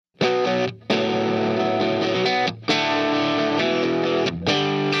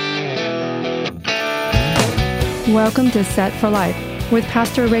Welcome to Set for Life with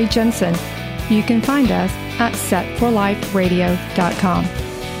Pastor Ray Jensen. You can find us at setforliferadio.com.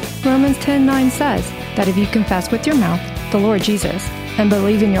 Romans 10:9 says that if you confess with your mouth the Lord Jesus and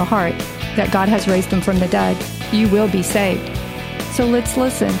believe in your heart that God has raised him from the dead, you will be saved. So let's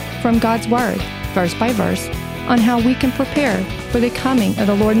listen from God's Word, verse by verse, on how we can prepare for the coming of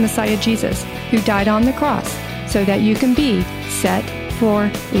the Lord and Messiah Jesus, who died on the cross so that you can be set for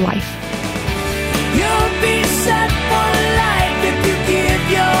life. You'll be set for life if you give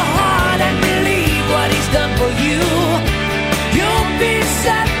your heart and believe what he's done for you. You'll be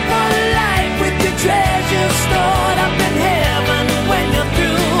set for life with your treasure stored up in heaven when you're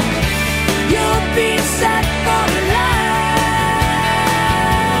through. You'll be set for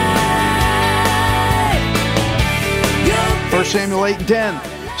life. 1 Samuel 8:10.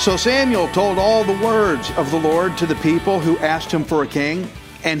 So Samuel told all the words of the Lord to the people who asked him for a king.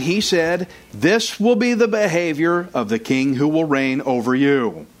 And he said, "This will be the behavior of the king who will reign over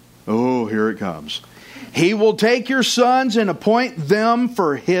you." Oh, here it comes. "He will take your sons and appoint them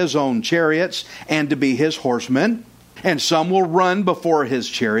for his own chariots and to be his horsemen. And some will run before his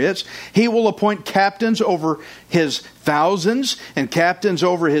chariots. He will appoint captains over his thousands and captains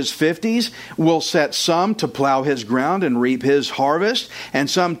over his 50s. Will set some to plow his ground and reap his harvest, and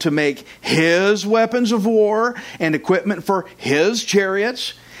some to make his weapons of war and equipment for his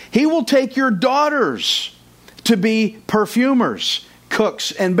chariots. He will take your daughters to be perfumers,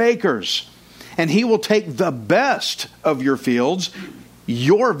 cooks, and bakers. And he will take the best of your fields,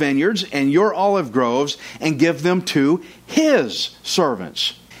 your vineyards and your olive groves, and give them to his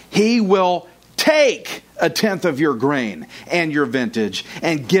servants. He will take a tenth of your grain and your vintage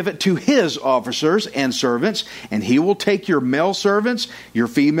and give it to his officers and servants. And he will take your male servants, your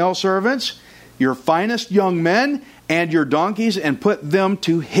female servants, your finest young men, and your donkeys and put them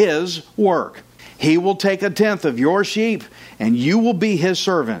to his work. He will take a tenth of your sheep, and you will be his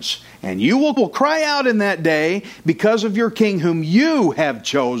servants. And you will cry out in that day because of your king whom you have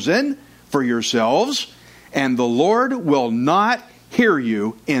chosen for yourselves, and the Lord will not hear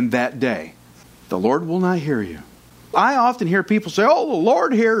you in that day." The Lord will not hear you. I often hear people say, "Oh, the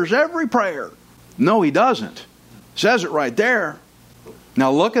Lord hears every prayer." No, he doesn't. It says it right there. Now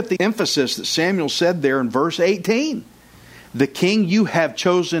look at the emphasis that Samuel said there in verse 18. The king you have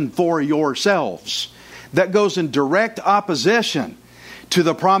chosen for yourselves. That goes in direct opposition to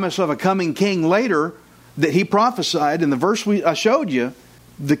the promise of a coming king later that he prophesied in the verse I showed you,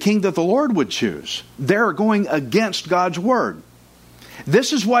 the king that the Lord would choose. They're going against God's word.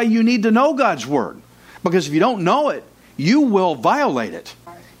 This is why you need to know God's word. Because if you don't know it, you will violate it.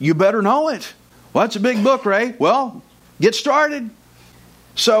 You better know it. Well, that's a big book, Ray. Well, get started.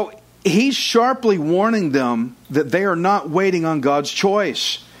 So he's sharply warning them that they are not waiting on God's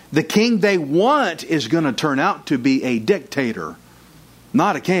choice. The king they want is going to turn out to be a dictator.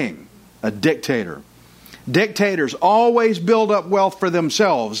 Not a king, a dictator. Dictators always build up wealth for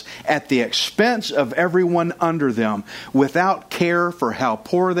themselves at the expense of everyone under them, without care for how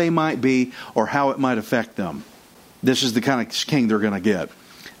poor they might be or how it might affect them. This is the kind of king they're going to get.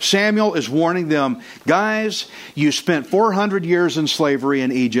 Samuel is warning them, guys, you spent 400 years in slavery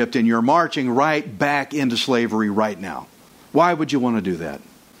in Egypt and you're marching right back into slavery right now. Why would you want to do that?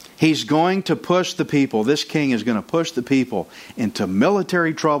 He's going to push the people. This king is going to push the people into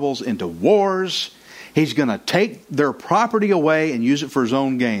military troubles, into wars. He's going to take their property away and use it for his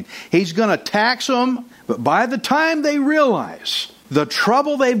own gain. He's going to tax them. But by the time they realize the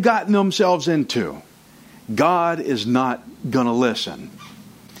trouble they've gotten themselves into, God is not going to listen.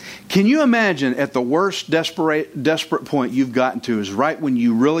 Can you imagine at the worst desperate point you've gotten to is right when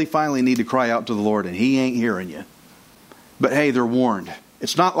you really finally need to cry out to the Lord and he ain't hearing you. But hey, they're warned.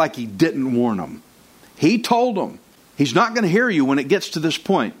 It's not like he didn't warn them. He told them. He's not going to hear you when it gets to this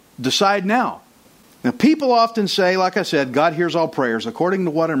point. Decide now. Now, people often say, like I said, God hears all prayers. According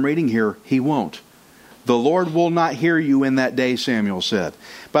to what I'm reading here, he won't. The Lord will not hear you in that day, Samuel said.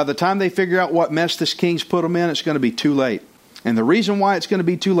 By the time they figure out what mess this king's put them in, it's going to be too late. And the reason why it's going to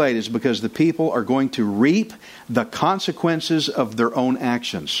be too late is because the people are going to reap the consequences of their own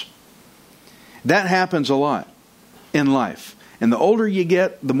actions. That happens a lot in life. And the older you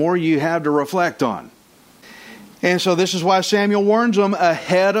get, the more you have to reflect on. And so this is why Samuel warns them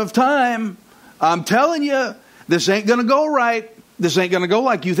ahead of time. I'm telling you, this ain't going to go right. This ain't going to go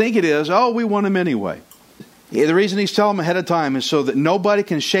like you think it is. Oh, we want him anyway. The reason he's telling them ahead of time is so that nobody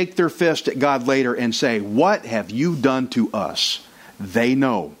can shake their fist at God later and say, "What have you done to us?" They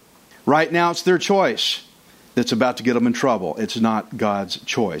know. Right now it's their choice that's about to get them in trouble. It's not God's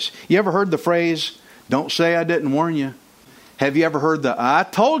choice. You ever heard the phrase, "Don't say I didn't warn you"? Have you ever heard the "I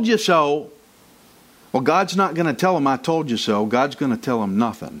told you so"? Well, God's not going to tell him, I told you so. God's going to tell him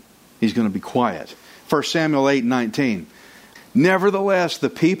nothing. He's going to be quiet. 1 Samuel 8:19. Nevertheless, the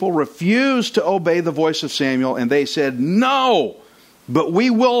people refused to obey the voice of Samuel, and they said, no, but we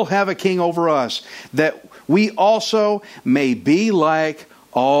will have a king over us, that we also may be like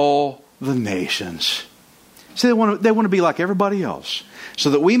all the nations. See, they want to be like everybody else, so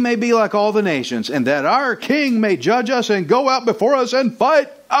that we may be like all the nations, and that our king may judge us and go out before us and fight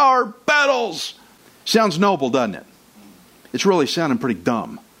our battles. Sounds noble, doesn't it? It's really sounding pretty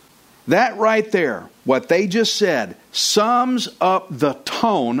dumb. That right there, what they just said, sums up the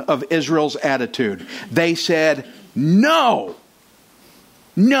tone of Israel's attitude. They said, no.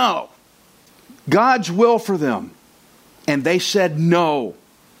 No. God's will for them. And they said no.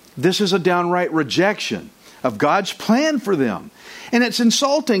 This is a downright rejection of God's plan for them. And it's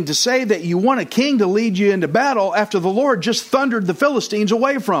insulting to say that you want a king to lead you into battle after the Lord just thundered the Philistines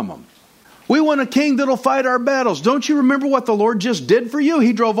away from them. We want a king that'll fight our battles. Don't you remember what the Lord just did for you?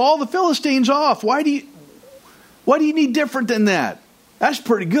 He drove all the Philistines off. Why do you need different than that? That's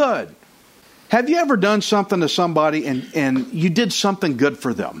pretty good. Have you ever done something to somebody and you did something good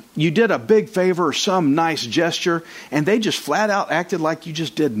for them? You did a big favor or some nice gesture, and they just flat out acted like you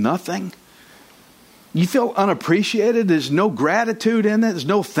just did nothing? You feel unappreciated. There's no gratitude in it. There's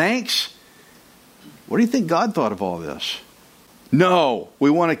no thanks. What do you think God thought of all this? No, we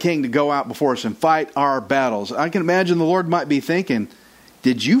want a king to go out before us and fight our battles. I can imagine the Lord might be thinking,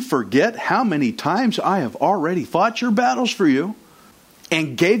 did you forget how many times I have already fought your battles for you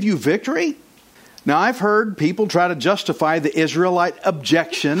and gave you victory? Now, I've heard people try to justify the Israelite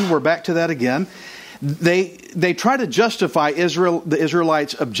objection. We're back to that again. They try to justify the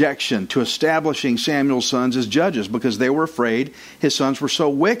Israelites' objection to establishing Samuel's sons as judges because they were afraid his sons were so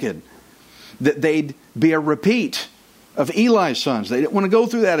wicked that they'd be a repeat of Eli's sons. They didn't want to go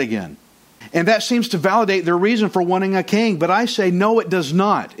through that again. And that seems to validate their reason for wanting a king. But I say, no, it does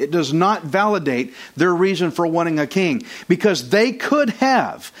not. It does not validate their reason for wanting a king. Because they could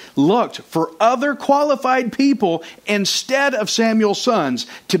have looked for other qualified people instead of Samuel's sons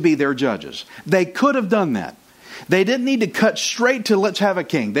to be their judges. They could have done that. They didn't need to cut straight to let's have a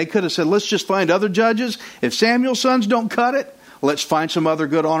king. They could have said, let's just find other judges. If Samuel's sons don't cut it, let's find some other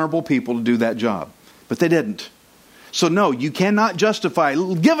good, honorable people to do that job. But they didn't. So no, you cannot justify,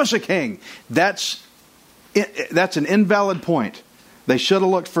 give us a king. That's an invalid point. They should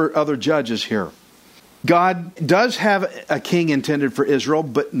have looked for other judges here. God does have a king intended for Israel,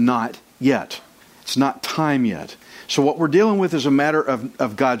 but not yet. It's not time yet. So what we're dealing with is a matter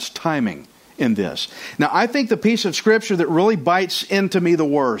of God's timing in this. Now, I think the piece of Scripture that really bites into me the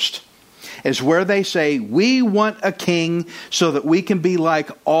worst is where they say, we want a king so that we can be like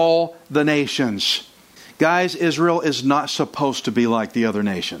all the nations. Guys, Israel is not supposed to be like the other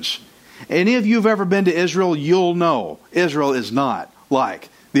nations. Any of you who've ever been to Israel, you'll know Israel is not like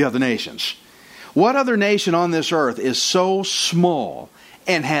the other nations. What other nation on this earth is so small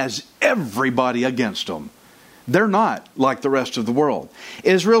and has everybody against them? They're not like the rest of the world.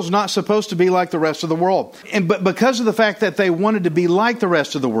 Israel's not supposed to be like the rest of the world. But because of the fact that they wanted to be like the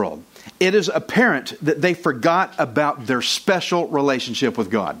rest of the world, it is apparent that they forgot about their special relationship with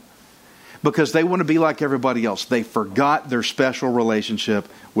God. Because they want to be like everybody else. They forgot their special relationship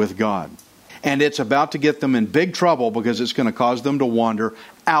with God. And it's about to get them in big trouble because it's going to cause them to wander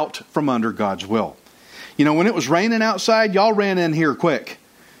out from under God's will. You know, when it was raining outside, y'all ran in here quick.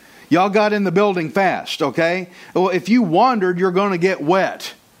 Y'all got in the building fast, okay? Well, if you wandered, you're going to get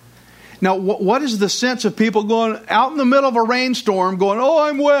wet. Now, what is the sense of people going out in the middle of a rainstorm going, oh,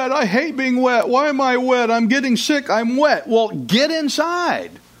 I'm wet. I hate being wet. Why am I wet? I'm getting sick. I'm wet. Well, get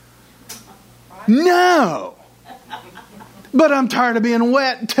inside. No. But I'm tired of being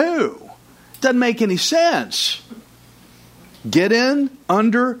wet too. Doesn't make any sense. Get in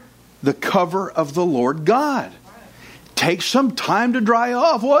under the cover of the Lord God. Take some time to dry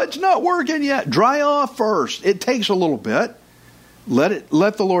off. Well, it's not working yet. Dry off first. It takes a little bit.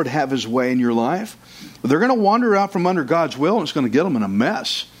 Let the Lord have His way in your life. They're going to wander out from under God's will, and it's going to get them in a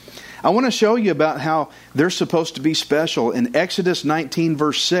mess. I want to show you about how they're supposed to be special. In Exodus 19,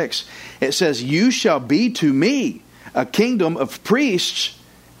 verse 6, it says, you shall be to me a kingdom of priests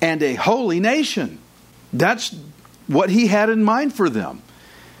and a holy nation. That's what He had in mind for them.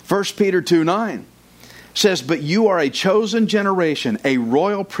 1 Peter 2:9 says, but you are a chosen generation, a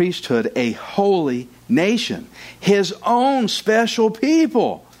royal priesthood, a holy nation, His own special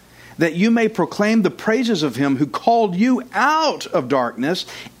people, that you may proclaim the praises of Him who called you out of darkness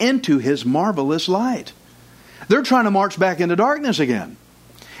into His marvelous light. They're trying to march back into darkness again.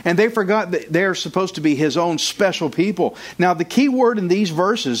 And they forgot that they're supposed to be His own special people. Now, the key word in these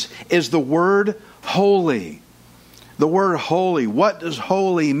verses is the word holy. The word holy. What does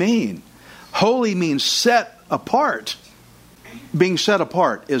holy mean? Holy means set apart. Being set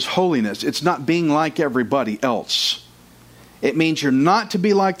apart is holiness. It's not being like everybody else. It means you're not to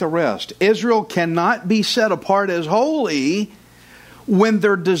be like the rest. Israel cannot be set apart as holy when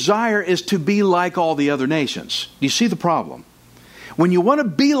their desire is to be like all the other nations. Do you see the problem? When you want to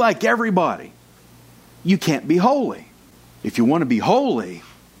be like everybody, you can't be holy. If you want to be holy,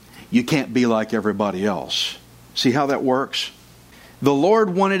 you can't be like everybody else. See how that works? The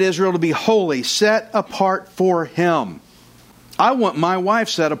Lord wanted Israel to be holy, set apart for Him. I want my wife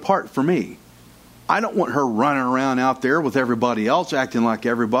set apart for me. I don't want her running around out there with everybody else, acting like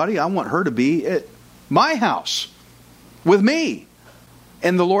everybody. I want her to be at my house with me.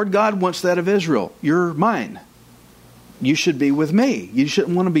 And the Lord God wants that of Israel. You're mine. You should be with me. You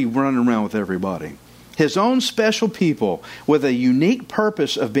shouldn't want to be running around with everybody. His own special people with a unique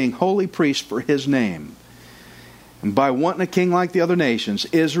purpose of being holy priests for His name. And by wanting a king like the other nations,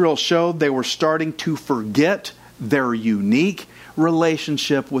 Israel showed they were starting to forget their unique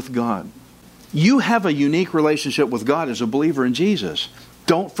relationship with God. You have a unique relationship with God as a believer in Jesus.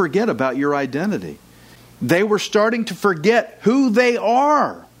 Don't forget about your identity. They were starting to forget who they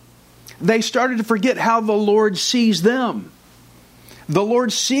are. They started to forget how the Lord sees them. The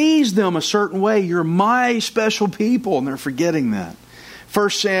Lord sees them a certain way. You're my special people. And they're forgetting that. 1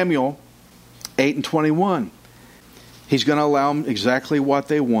 Samuel 8:21. He's going to allow them exactly what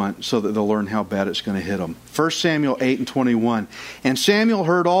they want so that they'll learn how bad it's going to hit them. 1 Samuel 8:21. And Samuel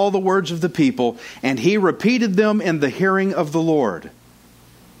heard all the words of the people, and he repeated them in the hearing of the Lord.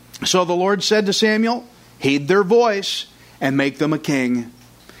 So the Lord said to Samuel, heed their voice and make them a king.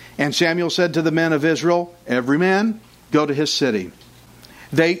 And Samuel said to the men of Israel, every man go to his city.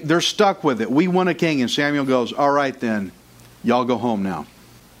 They're stuck with it. We want a king. And Samuel goes, all right then, y'all go home now.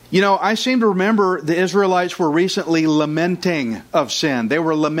 You know, I seem to remember the Israelites were recently lamenting of sin. They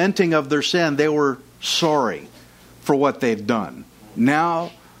were lamenting of their sin. They were sorry for what they've done.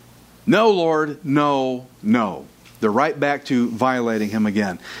 Now, no, Lord, no, no. They're right back to violating Him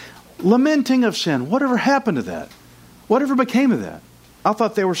again. Lamenting of sin. Whatever happened to that? Whatever became of that? I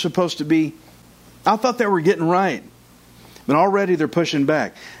thought they were getting right. But already they're pushing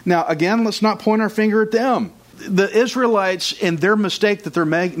back. Now, again, let's not point our finger at them. The Israelites, in their mistake that they're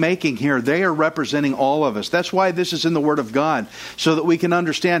making here, they are representing all of us. That's why this is in the Word of God, so that we can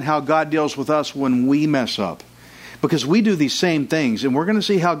understand how God deals with us when we mess up. Because we do these same things, and we're going to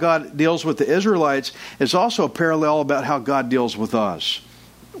see how God deals with the Israelites. It's also a parallel about how God deals with us.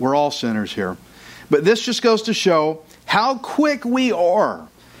 We're all sinners here. But this just goes to show how quick we are.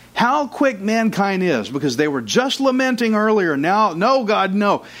 How quick mankind is. Because they were just lamenting earlier. Now, no, God,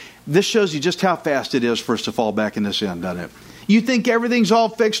 no. This shows you just how fast it is for us to fall back into sin, doesn't it? You think everything's all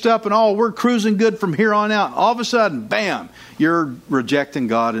fixed up and we're cruising good from here on out. All of a sudden, bam, you're rejecting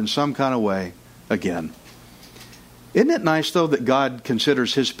God in some kind of way again. Isn't it nice, though, that God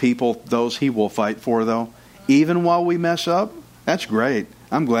considers His people those He will fight for, though? Even while we mess up? That's great.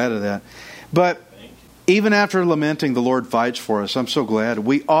 I'm glad of that. But even after lamenting, the Lord fights for us. I'm so glad.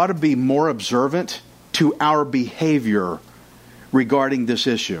 We ought to be more observant to our behavior regarding this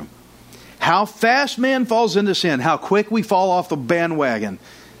issue. How fast man falls into sin, how quick we fall off the bandwagon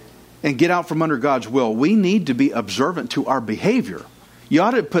and get out from under God's will. We need to be observant to our behavior. You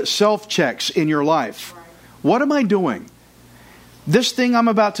ought to put self-checks in your life. What am I doing? This thing I'm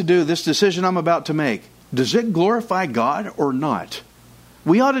about to do, this decision I'm about to make, does it glorify God or not?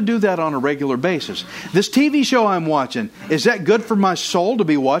 We ought to do that on a regular basis. This TV show I'm watching, is that good for my soul to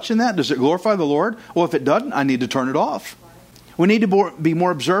be watching that? Does it glorify the Lord? Well, if it doesn't, I need to turn it off. We need to be more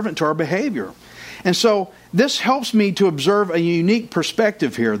observant to our behavior. And so this helps me to observe a unique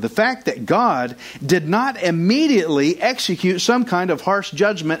perspective here. The fact that God did not immediately execute some kind of harsh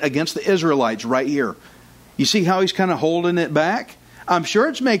judgment against the Israelites right here. You see how He's kind of holding it back? I'm sure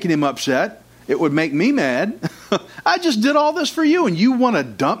it's making Him upset. It would make me mad. I just did all this for you and you want to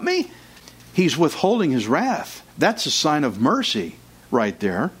dump me? He's withholding His wrath. That's a sign of mercy right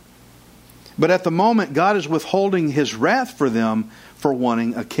there. But at the moment, God is withholding His wrath for them for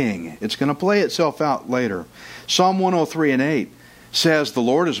wanting a king. It's going to play itself out later. Psalm 103:8 says, the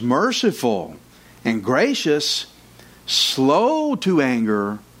Lord is merciful and gracious, slow to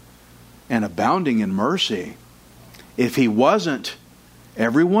anger, and abounding in mercy. If He wasn't,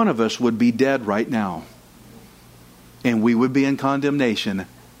 every one of us would be dead right now. And we would be in condemnation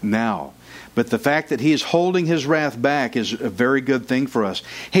now. But the fact that He is holding His wrath back is a very good thing for us.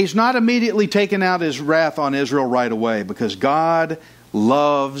 He's not immediately taken out His wrath on Israel right away, because God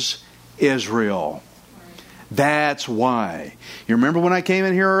loves Israel. That's why. You remember when I came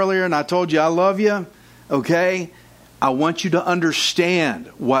in here earlier and I told you I love you? Okay? I want you to understand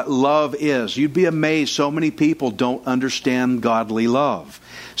what love is. You'd be amazed so many people don't understand godly love.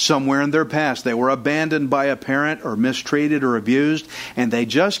 Somewhere in their past they were abandoned by a parent or mistreated or abused, and they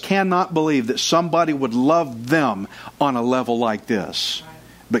just cannot believe that somebody would love them on a level like this.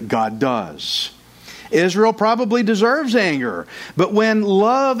 But God does. Israel probably deserves anger, but when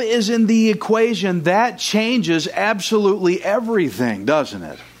love is in the equation, that changes absolutely everything, doesn't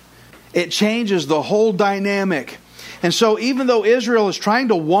it? It changes the whole dynamic. And so even though Israel is trying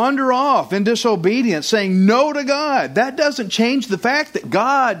to wander off in disobedience, saying no to God, that doesn't change the fact that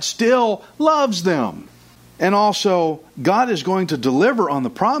God still loves them. And also, God is going to deliver on the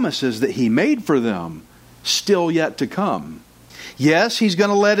promises that He made for them, still yet to come. Yes, He's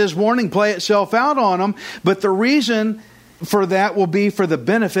going to let His warning play itself out on them, but the reason for that will be for the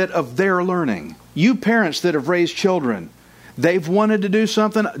benefit of their learning. You parents that have raised children, they've wanted to do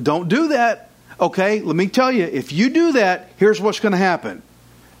something, don't do that. Okay, let me tell you, if you do that, here's what's going to happen.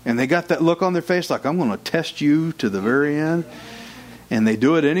 And they got that look on their face like, I'm going to test you to the very end. And they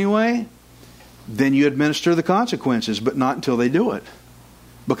do it anyway. Then you administer the consequences, but not until they do it.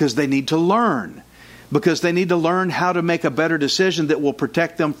 Because they need to learn. Because they need to learn how to make a better decision that will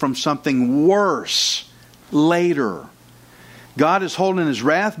protect them from something worse later. God is holding His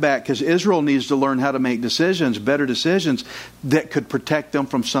wrath back because Israel needs to learn how to make decisions, better decisions, that could protect them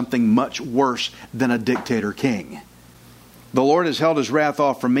from something much worse than a dictator king. The Lord has held His wrath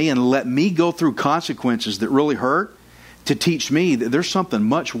off from me and let me go through consequences that really hurt to teach me that there's something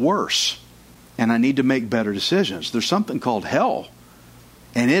much worse and I need to make better decisions. There's something called hell,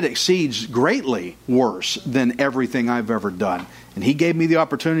 and it exceeds greatly worse than everything I've ever done. And He gave me the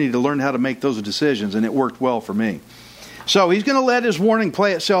opportunity to learn how to make those decisions, and it worked well for me. So He's going to let His warning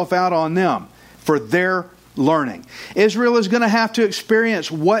play itself out on them for their learning. Israel is going to have to experience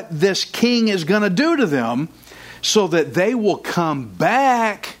what this king is going to do to them so that they will come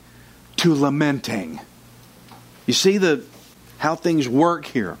back to lamenting. You see how things work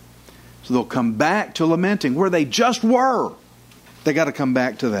here. So they'll come back to lamenting where they just were. They got to come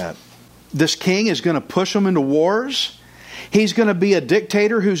back to that. This king is going to push them into wars. He's going to be a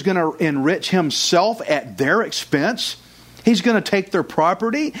dictator who's going to enrich himself at their expense. He's going to take their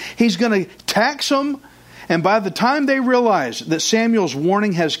property. He's going to tax them. And by the time they realize that Samuel's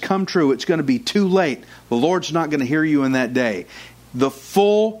warning has come true, it's going to be too late. The Lord's not going to hear you in that day. The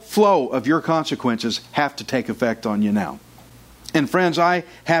full flow of your consequences have to take effect on you now. And friends, I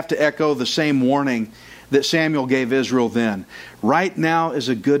have to echo the same warning that Samuel gave Israel then. Right now is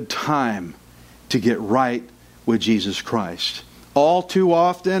a good time to get right with Jesus Christ. All too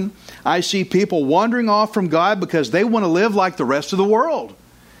often, I see people wandering off from God because they want to live like the rest of the world.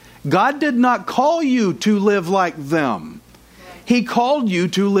 God did not call you to live like them. He called you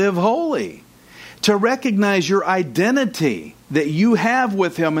to live holy, to recognize your identity that you have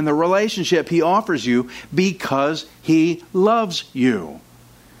with Him in the relationship He offers you because He loves you.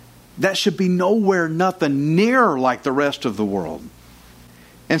 That should be nowhere, nothing near like the rest of the world.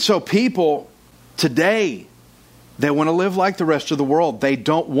 And so people today, they want to live like the rest of the world. They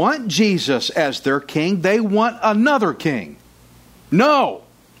don't want Jesus as their king. They want another king. No,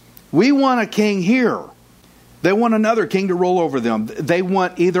 we want a king here. They want another king to rule over them. They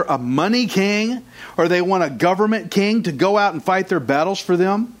want either a money king or they want a government king to go out and fight their battles for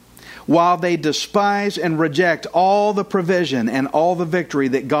them, while they despise and reject all the provision and all the victory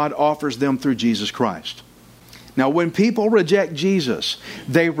that God offers them through Jesus Christ. Now, when people reject Jesus,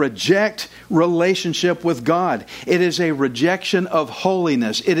 they reject relationship with God. It is a rejection of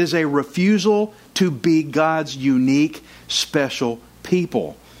holiness. It is a refusal to be God's unique, special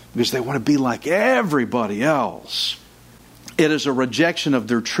people, because they want to be like everybody else. It is a rejection of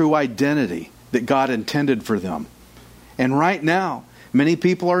their true identity that God intended for them. And right now, many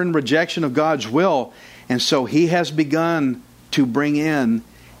people are in rejection of God's will, and so He has begun to bring in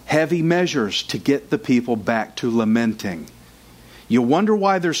heavy measures to get the people back to lamenting. You wonder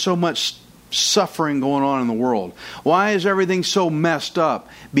why there's so much suffering going on in the world. Why is everything so messed up?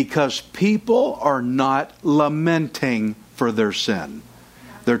 Because people are not lamenting for their sin.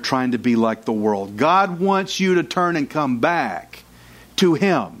 They're trying to be like the world. God wants you to turn and come back to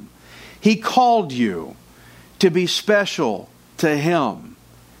Him. He called you to be special to Him.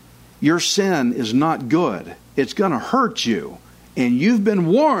 Your sin is not good. It's going to hurt you. And you've been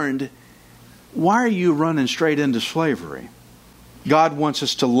warned. Why are you running straight into slavery? God wants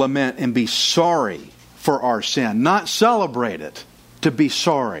us to lament and be sorry for our sin. Not celebrate it, to be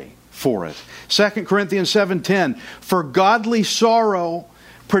sorry. for it. 2 Corinthians 7:10, for godly sorrow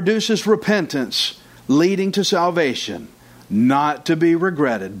produces repentance, leading to salvation, not to be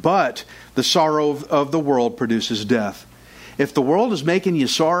regretted, but the sorrow of the world produces death. If the world is making you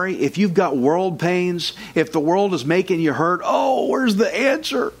sorry, if you've got world pains, if the world is making you hurt, oh, where's the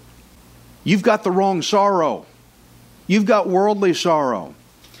answer? You've got the wrong sorrow. You've got worldly sorrow.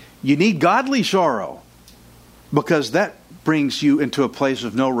 You need godly sorrow, because that brings you into a place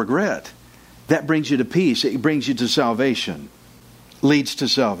of no regret. That brings you to peace. It brings you to salvation. Leads to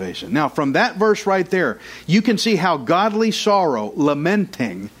salvation. Now, from that verse right there, you can see how godly sorrow,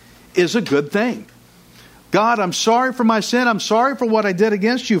 lamenting, is a good thing. God, I'm sorry for my sin. I'm sorry for what I did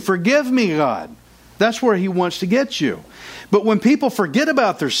against you. Forgive me, God. That's where He wants to get you. But when people forget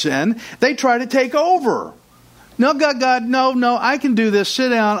about their sin, they try to take over. No, God, no, I can do this. Sit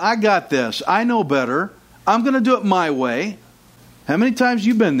down. I got this. I know better. I'm going to do it my way. How many times have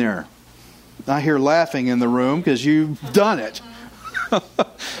you been there? I hear laughing in the room because you've done it.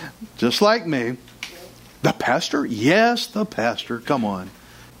 Just like me. The pastor? Yes, the pastor. Come on.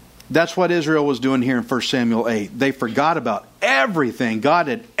 That's what Israel was doing here in 1 Samuel 8. They forgot about everything God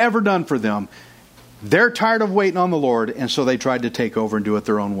had ever done for them. They're tired of waiting on the Lord, and so they tried to take over and do it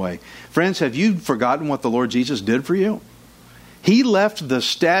their own way. Friends, have you forgotten what the Lord Jesus did for you? He left the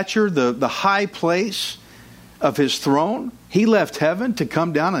stature, the high place of His throne. He left heaven to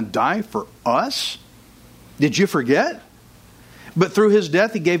come down and die for us. Did you forget? But through His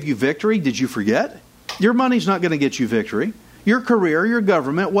death, He gave you victory. Did you forget? Your money's not going to get you victory. Your career, your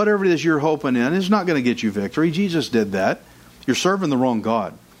government, whatever it is you're hoping in, is not going to get you victory. Jesus did that. You're serving the wrong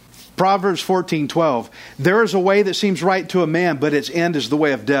God. Proverbs 14:12, there is a way that seems right to a man, but its end is the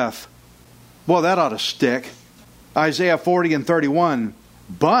way of death. Well, that ought to stick. Isaiah 40:31,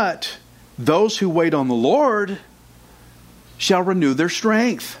 but those who wait on the Lord shall renew their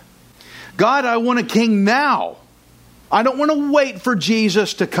strength. God, I want a king now. I don't want to wait for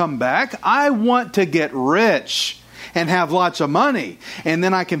Jesus to come back. I want to get rich and have lots of money, and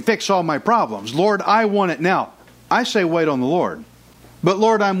then I can fix all my problems. Lord, I want it now. I say wait on the Lord. But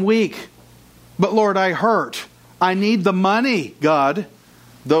Lord, I'm weak. But Lord, I hurt. I need the money, God.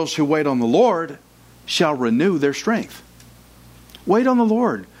 Those who wait on the Lord shall renew their strength. Wait on the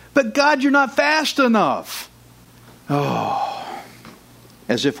Lord. But God, you're not fast enough. Oh,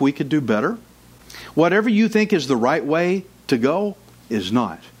 as if we could do better. Whatever you think is the right way to go is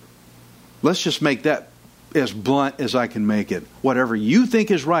not. Let's just make that as blunt as I can make it. Whatever you think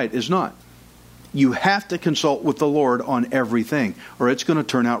is right is not. You have to consult with the Lord on everything, or it's going to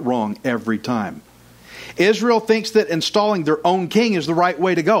turn out wrong every time. Israel thinks that installing their own king is the right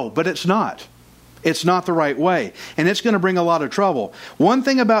way to go, but it's not. It's not the right way, and it's going to bring a lot of trouble. One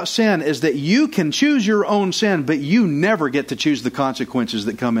thing about sin is that you can choose your own sin, but you never get to choose the consequences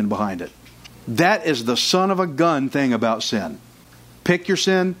that come in behind it. That is the son of a gun thing about sin. Pick your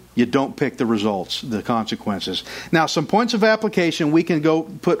sin, you don't pick the results, the consequences. Now, some points of application we can go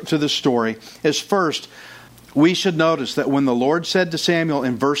put to this story is, first, we should notice that when the Lord said to Samuel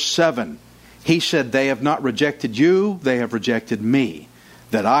in verse 7, He said, they have not rejected you, they have rejected me,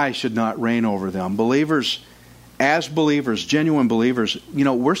 that I should not reign over them. Believers, as believers, genuine believers,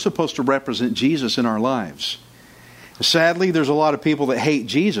 we're supposed to represent Jesus in our lives. Sadly, there's a lot of people that hate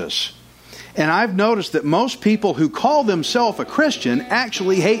Jesus. And I've noticed that most people who call themselves a Christian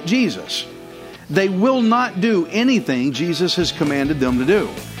actually hate Jesus. They will not do anything Jesus has commanded them to do.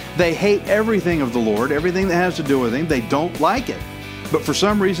 They hate everything of the Lord, everything that has to do with Him. They don't like it. But for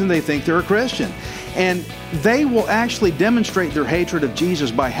some reason, they think they're a Christian. And they will actually demonstrate their hatred of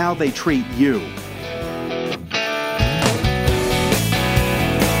Jesus by how they treat you.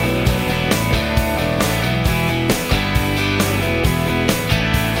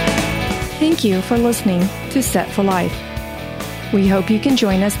 Thank you for listening to Set for Life. We hope you can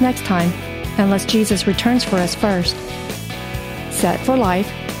join us next time, unless Jesus returns for us first. Set for Life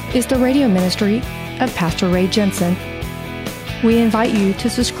is the radio ministry of Pastor Ray Jensen. We invite you to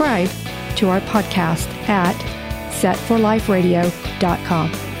subscribe to our podcast at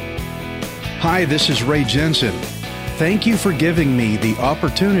setforliferadio.com. Hi, this is Ray Jensen. Thank you for giving me the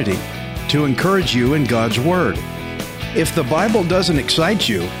opportunity to encourage you in God's Word. If the Bible doesn't excite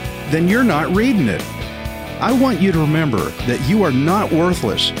you, then you're not reading it. I want you to remember that you are not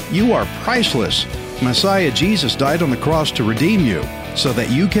worthless. You are priceless. Messiah Jesus died on the cross to redeem you so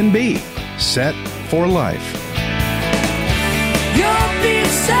that you can be set for life. You'll be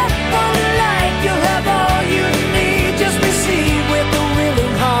set for